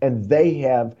hub, and they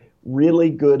have really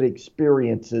good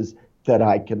experiences that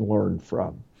I can learn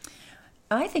from.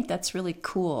 I think that's really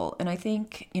cool. And I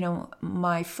think,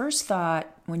 my first thought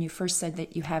when you first said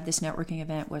that you have this networking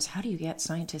event was, how do you get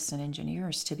scientists and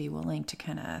engineers to be willing to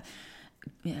kind of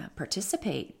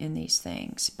participate in these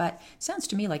things? But it sounds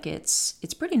to me like it's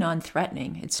pretty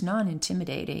non-threatening. It's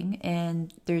non-intimidating,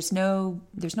 and there's no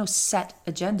set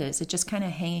agenda. Is it just kind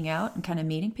of hanging out and kind of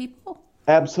meeting people?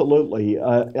 Absolutely.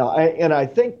 I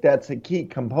think that's a key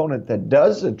component that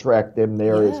does attract them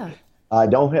there. Yeah. Is I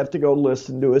don't have to go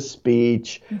listen to a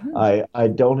speech. Mm-hmm. I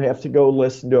don't have to go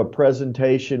listen to a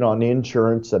presentation on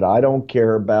insurance that I don't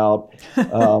care about.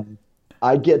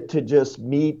 I get to just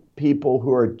meet people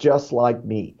who are just like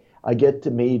me. I get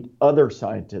to meet other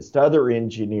scientists, other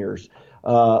engineers,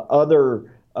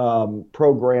 other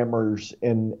programmers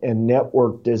and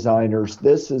network designers.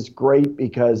 This is great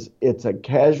because it's a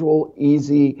casual,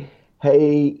 easy,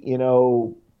 hey,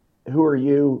 who are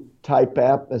you type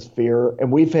atmosphere,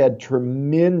 and we've had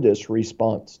tremendous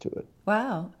response to it.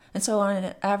 Wow. And so on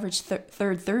an average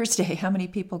third Thursday, how many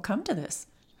people come to this?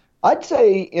 I'd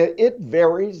say it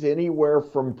varies anywhere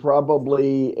from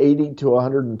probably 80 to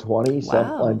 120, wow.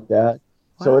 Something like that.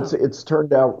 Wow. So it's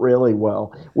turned out really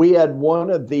well. We had one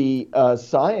of the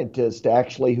scientists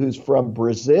actually who's from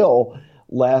Brazil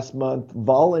last month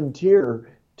volunteer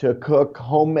to cook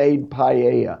homemade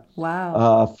paella.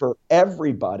 Wow. For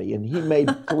everybody. And he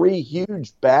made 3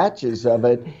 huge batches of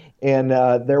it. And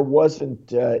there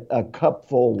wasn't a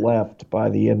cupful left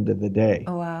by the end of the day.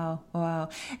 Oh, wow. Wow.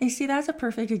 You see, that's a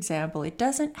perfect example. It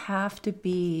doesn't have to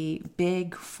be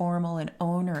big, formal, and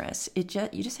onerous. You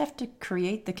just have to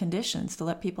create the conditions to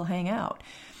let people hang out.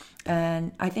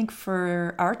 And I think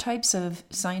for our types of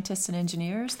scientists and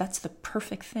engineers, that's the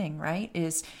perfect thing, right?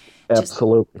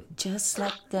 Absolutely. Just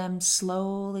let them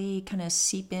slowly kind of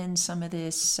seep in some of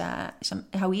this,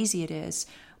 how easy it is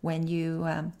when you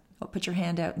put your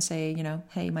hand out and say,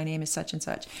 hey, my name is such and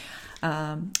such.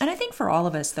 And I think for all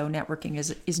of us, though, networking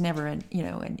is never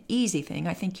an easy thing.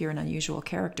 I think you're an unusual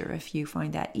character if you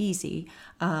find that easy.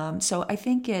 So I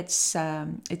think it's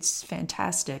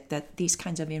fantastic that these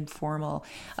kinds of informal.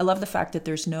 I love the fact that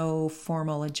there's no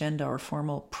formal agenda or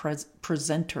formal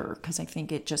presenter, because I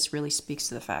think it just really speaks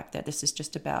to the fact that this is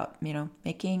just about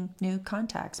making new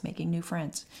contacts, making new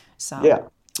friends. So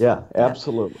Yeah,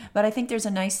 absolutely. Yeah. But I think there's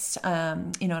a nice,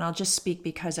 and I'll just speak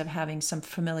because of having some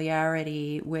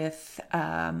familiarity with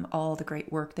all the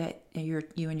great work that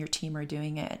you and your team are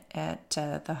doing at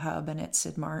the Hub and at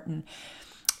Sid Martin.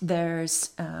 There's,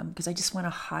 because I just want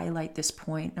to highlight this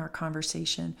point in our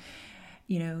conversation.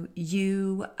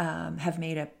 You have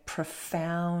made a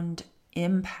profound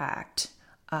impact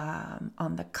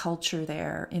on the culture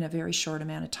there in a very short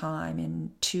amount of time,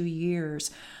 in 2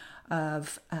 years.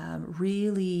 Of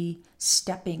really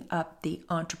stepping up the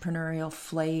entrepreneurial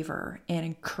flavor and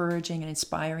encouraging and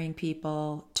inspiring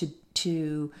people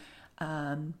to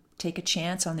take a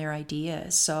chance on their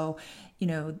ideas. So,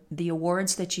 the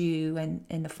awards that you and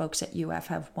the folks at UF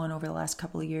have won over the last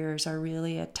couple of years are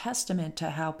really a testament to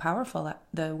how powerful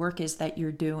the work is that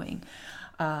you're doing.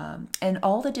 And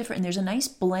all the different, and there's a nice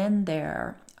blend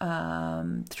there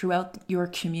throughout your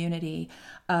community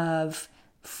of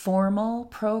formal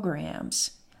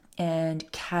programs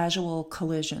and casual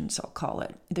collisions, I'll call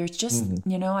it. There's just,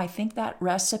 I think that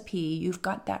recipe, you've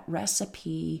got that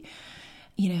recipe,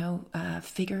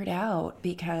 figured out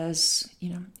because,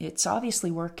 it's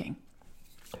obviously working.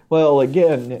 Well,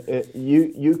 again,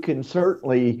 you can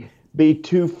certainly be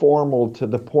too formal to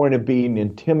the point of being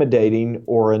intimidating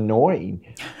or annoying.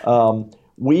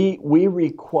 We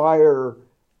require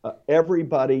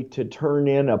everybody to turn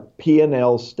in a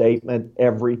P&L statement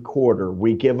every quarter.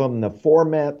 We give them the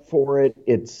format for it.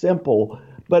 It's simple,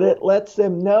 but it lets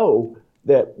them know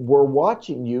that we're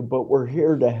watching you, but we're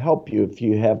here to help you if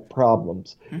you have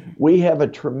problems. Mm-hmm. We have a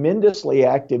tremendously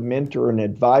active mentor and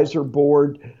advisor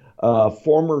board.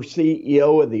 Former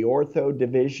CEO of the ortho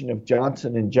division of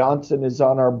Johnson & Johnson is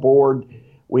on our board.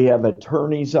 We have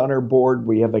attorneys on our board.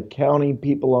 We have accounting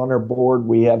people on our board.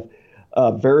 We have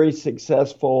very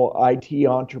successful IT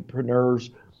entrepreneurs.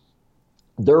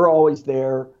 They're always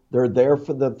there. They're there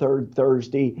for the third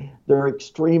Thursday. They're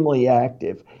extremely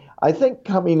active. I think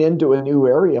coming into a new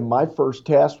area, my first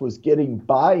task was getting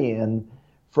buy-in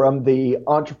from the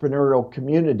entrepreneurial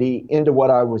community into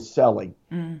what I was selling.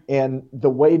 And the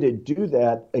way to do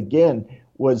that, again,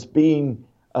 was being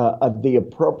the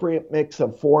appropriate mix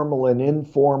of formal and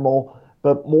informal,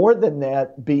 but more than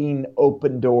that, being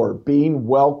open door, being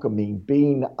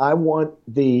welcoming, I want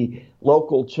the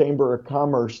local Chamber of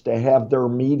Commerce to have their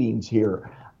meetings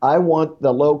here. I want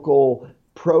the local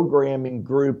programming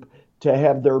group to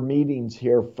have their meetings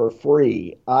here for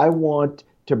free. I want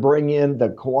to bring in the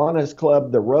Kiwanis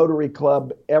Club, the Rotary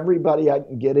Club, everybody I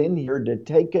can get in here to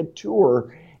take a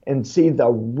tour and see the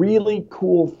really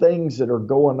cool things that are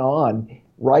going on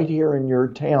right here in your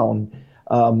town.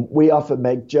 We often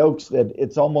make jokes that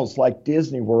it's almost like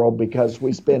Disney World because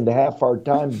we spend half our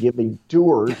time giving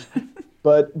tours,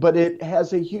 but it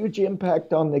has a huge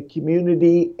impact on the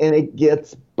community, and it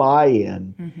gets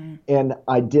buy-in and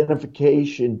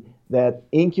identification that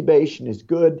incubation is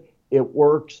good, it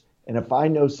works, and if I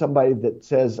know somebody that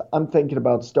says, I'm thinking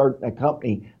about starting a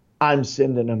company, I'm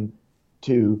sending them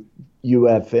to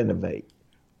UF Innovate.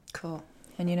 Cool.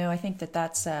 And I think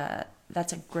that's a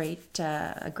great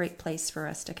place for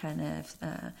us to kind of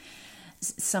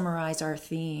summarize our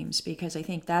themes, because I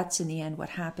think that's in the end what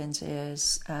happens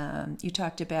is you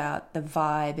talked about the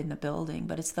vibe in the building,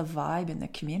 but it's the vibe in the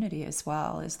community as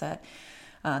well, is that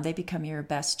they become your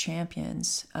best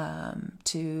champions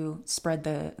to spread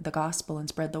the gospel and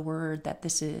spread the word that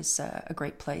this is a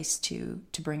great place to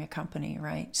bring a company,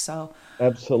 right? So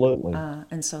absolutely.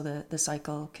 And so the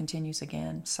cycle continues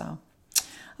again. So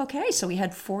okay, so we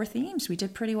had 4 themes. We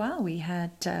did pretty well. We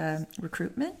had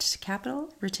recruitment,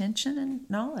 capital, retention, and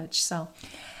knowledge. So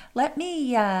let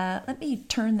me round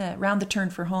the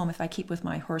turn for home, if I keep with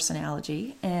my horse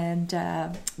analogy, and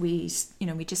we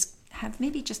just have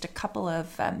maybe just a couple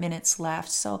of minutes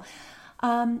left. So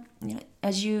when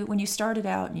you started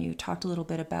out and you talked a little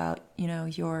bit about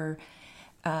your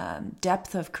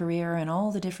depth of career and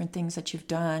all the different things that you've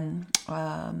done,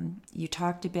 you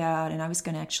talked about, and I was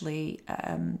going to actually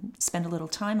spend a little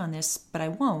time on this, but I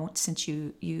won't, since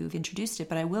you've introduced it,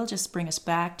 but I will just bring us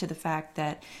back to the fact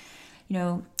that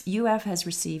UF has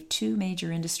received 2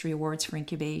 major industry awards for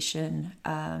incubation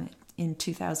in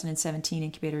 2017,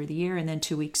 Incubator of the Year, and then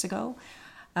 2 weeks ago,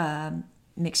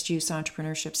 Mixed Use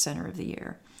Entrepreneurship Center of the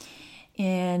Year.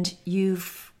 And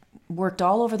you've worked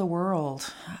all over the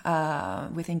world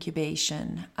with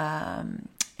incubation,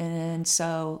 and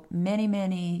so many,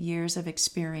 many years of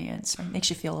experience. It makes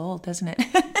you feel old, doesn't it?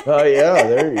 Oh, yeah,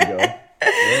 there you go.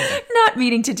 Yeah. Not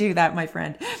meaning to do that, my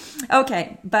friend.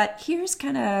 Okay, but here's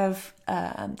kind of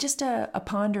just a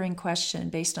pondering question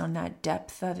based on that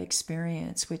depth of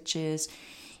experience, which is,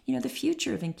 the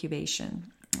future of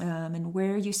incubation and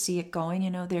where you see it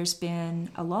going. There's been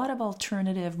a lot of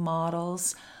alternative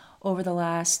models over the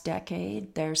last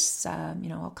decade. There's,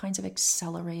 all kinds of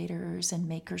accelerators and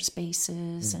maker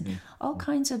spaces and all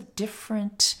kinds of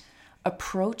different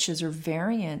approaches or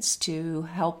variants to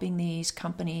helping these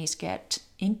companies get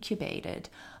incubated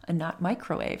and not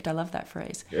microwaved. I love that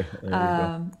phrase.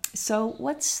 Yeah, so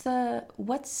what's going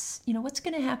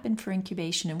to happen for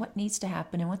incubation, and what needs to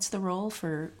happen, and what's the role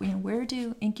for, where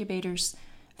do incubators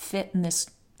fit in this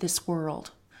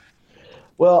world?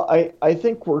 Well, I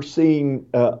think we're seeing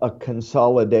a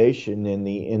consolidation in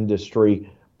the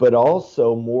industry, but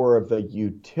also more of a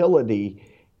utility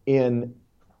in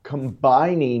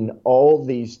combining all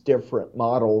these different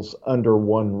models under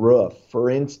one roof.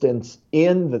 For instance,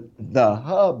 in the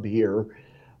hub here,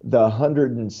 the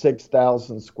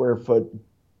 106,000 square foot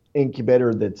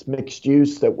incubator that's mixed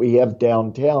use that we have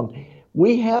downtown,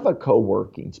 we have a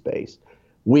co-working space.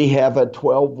 We have a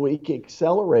 12-week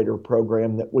accelerator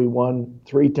program that we run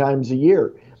 3 times a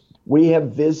year. We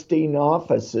have visiting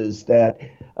offices that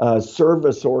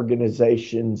service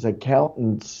organizations,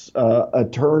 accountants,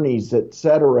 attorneys,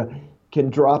 etc., can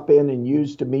drop in and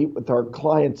use to meet with our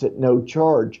clients at no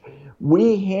charge.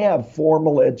 We have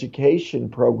formal education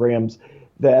programs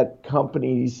that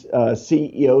companies,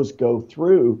 CEOs go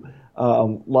through,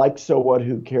 like So What,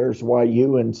 Who Cares,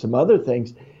 YU, and some other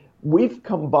things. We've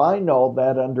combined all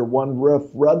that under one roof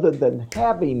rather than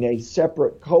having a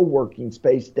separate co-working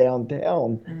space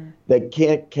downtown that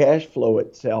can't cash flow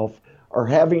itself, or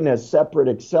having a separate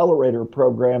accelerator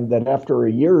program that after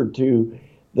a year or two,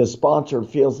 the sponsor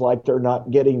feels like they're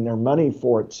not getting their money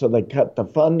for it, so they cut the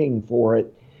funding for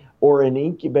it, or an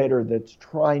incubator that's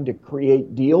trying to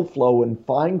create deal flow and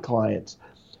find clients.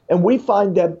 And we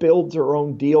find that builds our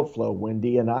own deal flow,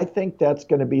 Wendy. And I think that's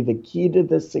going to be the key to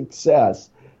the success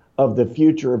of the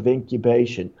future of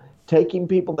incubation. Taking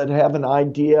people that have an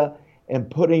idea and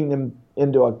putting them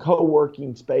into a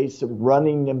co-working space and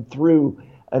running them through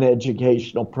an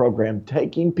educational program.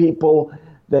 Taking people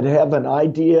that have an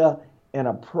idea and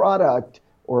a product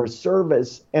or a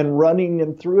service and running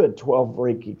them through a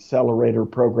 12-week accelerator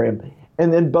program.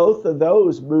 And then both of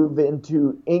those move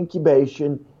into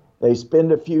incubation. They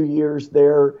spend a few years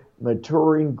there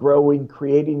maturing, growing,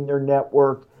 creating their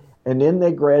network, and then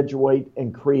they graduate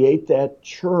and create that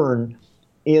churn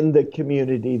in the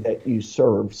community that you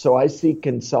serve. So I see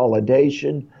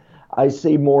consolidation. I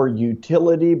see more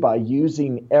utility by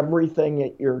using everything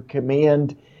at your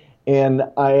command. And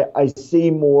I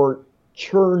see more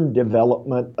churn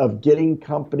development of getting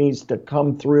companies to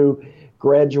come through,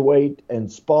 graduate,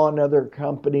 and spawn other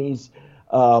companies,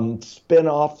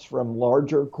 spin-offs from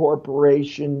larger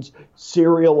corporations,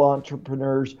 serial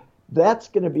entrepreneurs. That's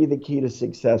going to be the key to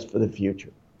success for the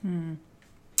future.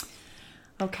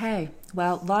 Okay,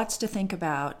 well, lots to think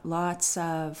about, lots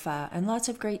of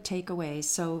great takeaways.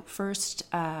 So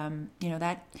first,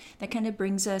 that kind of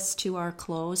brings us to our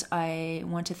close. I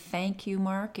want to thank you,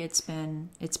 Mark. It's been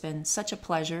such a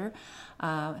pleasure.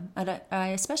 And I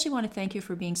especially want to thank you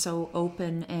for being so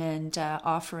open and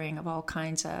offering of all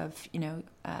kinds of,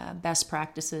 best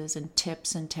practices and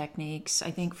tips and techniques. I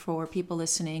think for people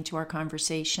listening to our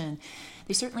conversation,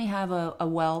 they certainly have a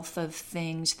wealth of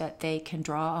things that they can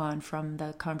draw on from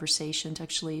the conversation to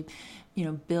actually,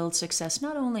 build success,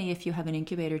 not only if you have an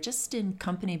incubator, just in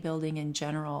company building in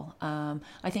general.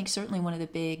 I think certainly one of the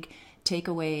big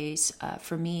takeaways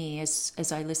for me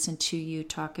as I listen to you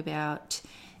talk about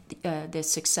the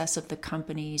success of the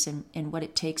companies and what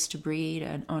it takes to breed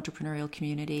an entrepreneurial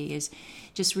community is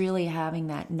just really having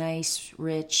that nice,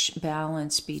 rich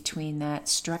balance between that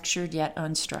structured yet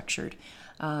unstructured.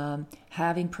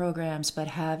 Having programs, but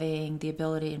having the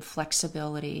ability and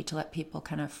flexibility to let people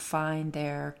kind of find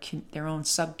their own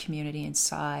sub-community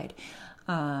inside.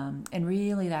 And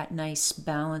really that nice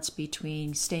balance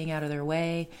between staying out of their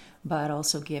way, but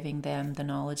also giving them the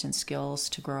knowledge and skills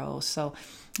to grow. So,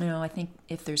 I think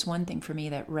if there's one thing for me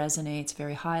that resonates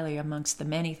very highly amongst the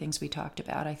many things we talked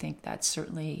about, I think that's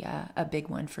certainly a big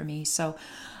one for me. So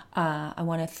I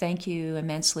want to thank you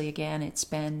immensely again. It's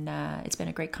been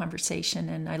a great conversation,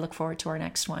 and I look forward to our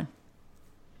next one.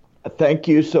 Thank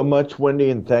you so much, Wendy,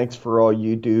 and thanks for all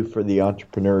you do for the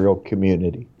entrepreneurial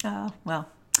community. Oh, well,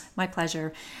 my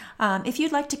pleasure. If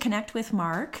you'd like to connect with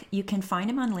Mark, you can find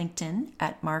him on LinkedIn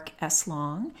at Mark S.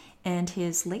 Long, and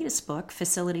his latest book,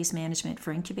 Facilities Management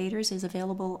for Incubators, is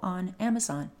available on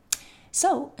Amazon.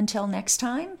 So until next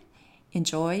time,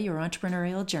 enjoy your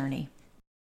entrepreneurial journey.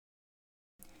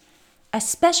 A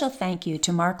special thank you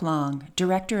to Mark Long,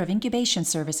 Director of Incubation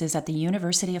Services at the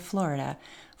University of Florida,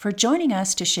 for joining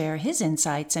us to share his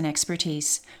insights and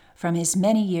expertise from his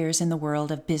many years in the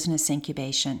world of business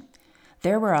incubation.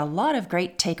 There were a lot of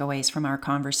great takeaways from our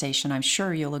conversation, I'm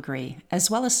sure you'll agree, as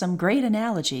well as some great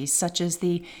analogies such as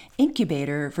the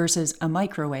incubator versus a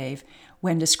microwave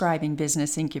when describing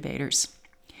business incubators.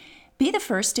 Be the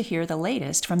first to hear the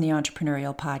latest from the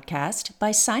Entrepreneurial Podcast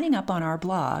by signing up on our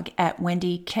blog at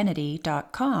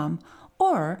wendykennedy.com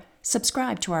or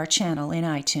subscribe to our channel in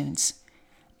iTunes.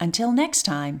 Until next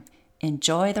time,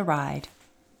 enjoy the ride.